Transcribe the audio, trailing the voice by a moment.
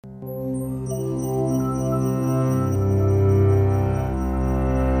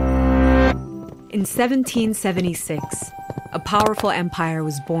In 1776, a powerful empire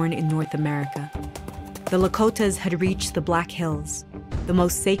was born in North America. The Lakotas had reached the Black Hills, the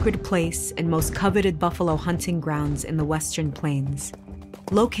most sacred place and most coveted buffalo hunting grounds in the Western Plains.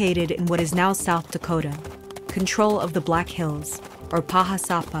 Located in what is now South Dakota, control of the Black Hills, or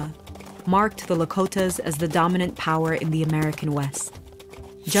Pahasapa, marked the Lakotas as the dominant power in the American West.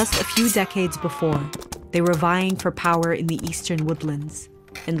 Just a few decades before, they were vying for power in the eastern woodlands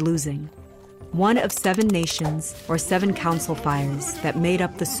and losing. One of 7 nations, or 7 council fires, that made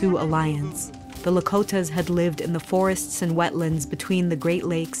up the Sioux Alliance, the Lakotas had lived in the forests and wetlands between the Great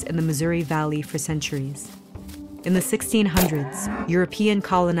Lakes and the Missouri Valley for centuries. In the 1600s, European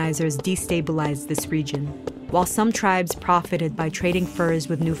colonizers destabilized this region. While some tribes profited by trading furs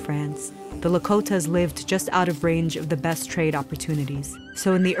with New France, the Lakotas lived just out of range of the best trade opportunities.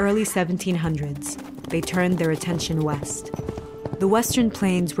 So in the early 1700s, they turned their attention west. The Western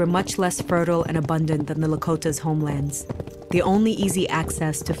Plains were much less fertile and abundant than the Lakotas' homelands. The only easy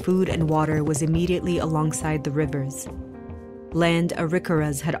access to food and water was immediately alongside the rivers. Land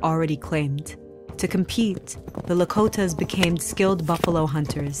Arikaras had already claimed. To compete, the Lakotas became skilled buffalo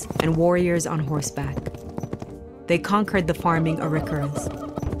hunters and warriors on horseback. They conquered the farming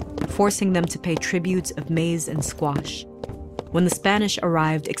Arikaras, forcing them to pay tributes of maize and squash. When the Spanish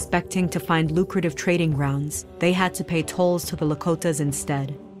arrived expecting to find lucrative trading grounds, they had to pay tolls to the Lakotas instead.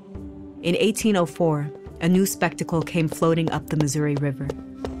 In 1804, a new spectacle came floating up the Missouri River: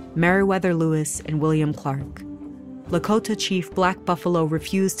 Meriwether Lewis and William Clark. Lakota chief Black Buffalo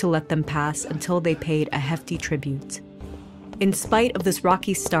refused to let them pass until they paid a hefty tribute. In spite of this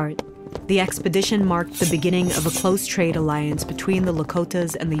rocky start, the expedition marked the beginning of a close trade alliance between the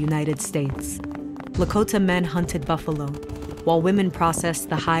Lakotas and the United States. Lakota men hunted buffalo, while women processed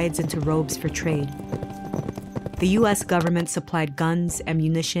the hides into robes for trade. The U.S. government supplied guns,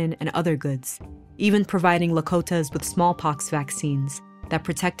 ammunition, and other goods, even providing Lakotas with smallpox vaccines that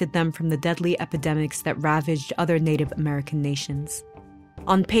protected them from the deadly epidemics that ravaged other Native American nations.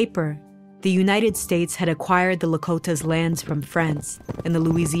 On paper, the United States had acquired the Lakotas' lands from France in the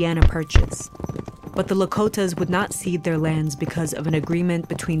Louisiana Purchase, but the Lakotas would not cede their lands because of an agreement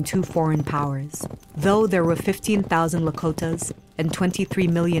between 2 foreign powers. Though there were 15,000 Lakotas and 23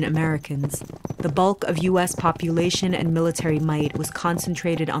 million Americans, the bulk of U.S. population and military might was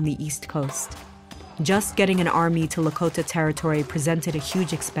concentrated on the East Coast. Just getting an army to Lakota territory presented a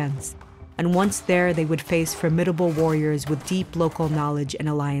huge expense, and once there they would face formidable warriors with deep local knowledge and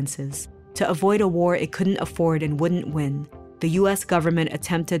alliances. To avoid a war it couldn't afford and wouldn't win, the U.S. government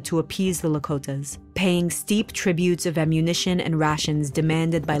attempted to appease the Lakotas, paying steep tributes of ammunition and rations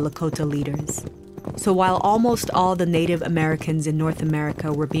demanded by Lakota leaders. So while almost all the Native Americans in North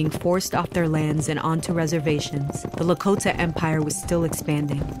America were being forced off their lands and onto reservations, the Lakota Empire was still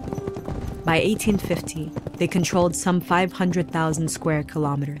expanding. By 1850, they controlled some 500,000 square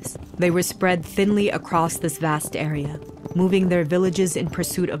kilometers. They were spread thinly across this vast area, moving their villages in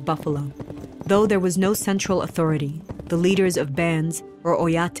pursuit of buffalo. Though there was no central authority, the leaders of bands, or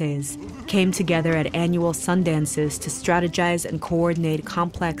oyates, came together at annual sun dances to strategize and coordinate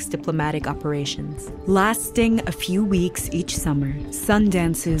complex diplomatic operations. Lasting a few weeks each summer, sun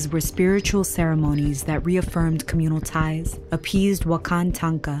dances were spiritual ceremonies that reaffirmed communal ties, appeased Wakan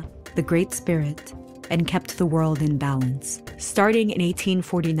Tanka, the Great Spirit, and kept the world in balance. Starting in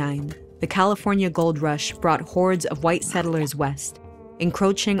 1849, the California Gold Rush brought hordes of white settlers west,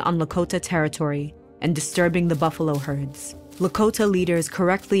 encroaching on Lakota territory and disturbing the buffalo herds. Lakota leaders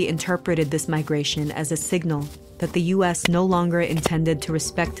correctly interpreted this migration as a signal that the U.S. no longer intended to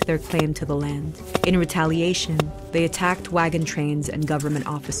respect their claim to the land. In retaliation, they attacked wagon trains and government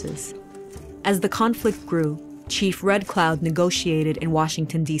offices. As the conflict grew, Chief Red Cloud negotiated in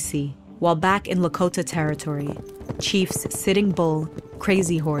Washington, D.C., while back in Lakota territory, Chiefs Sitting Bull,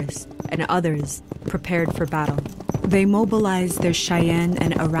 Crazy Horse, and others prepared for battle. They mobilized their Cheyenne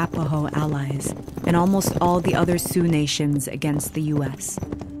and Arapaho allies and almost all the other Sioux nations against the U.S.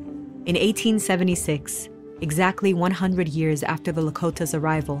 In 1876, exactly 100 years after the Lakotas'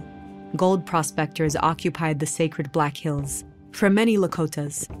 arrival, gold prospectors occupied the sacred Black Hills. For many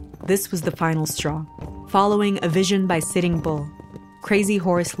Lakotas, this was the final straw. Following a vision by Sitting Bull, Crazy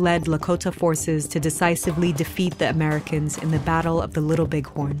Horse led Lakota forces to decisively defeat the Americans in the Battle of the Little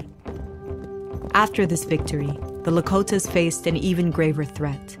Bighorn. After this victory, the Lakotas faced an even graver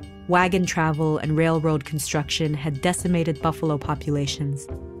threat. Wagon travel and railroad construction had decimated buffalo populations,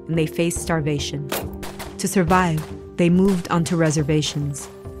 and they faced starvation. To survive, they moved onto reservations,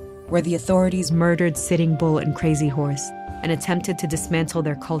 where the authorities murdered Sitting Bull and Crazy Horse and attempted to dismantle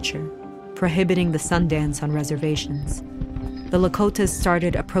their culture, prohibiting the sun dance on reservations. the Lakotas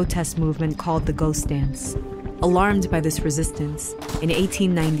started a protest movement called the Ghost Dance. Alarmed by this resistance, in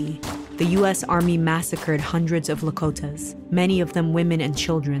 1890, the U.S. Army massacred hundreds of Lakotas, many of them women and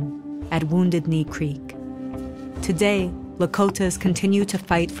children, at Wounded Knee Creek. Today, Lakotas continue to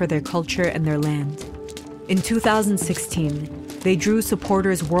fight for their culture and their land. In 2016, they drew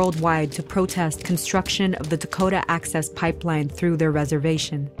supporters worldwide to protest construction of the Dakota Access Pipeline through their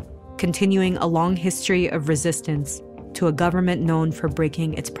reservation, continuing a long history of resistance to a government known for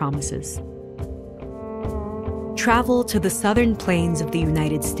breaking its promises. Travel to the southern plains of the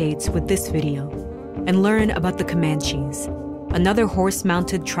United States with this video and learn about the Comanches, another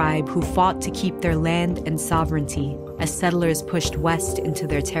horse-mounted tribe who fought to keep their land and sovereignty as settlers pushed west into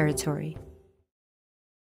their territory.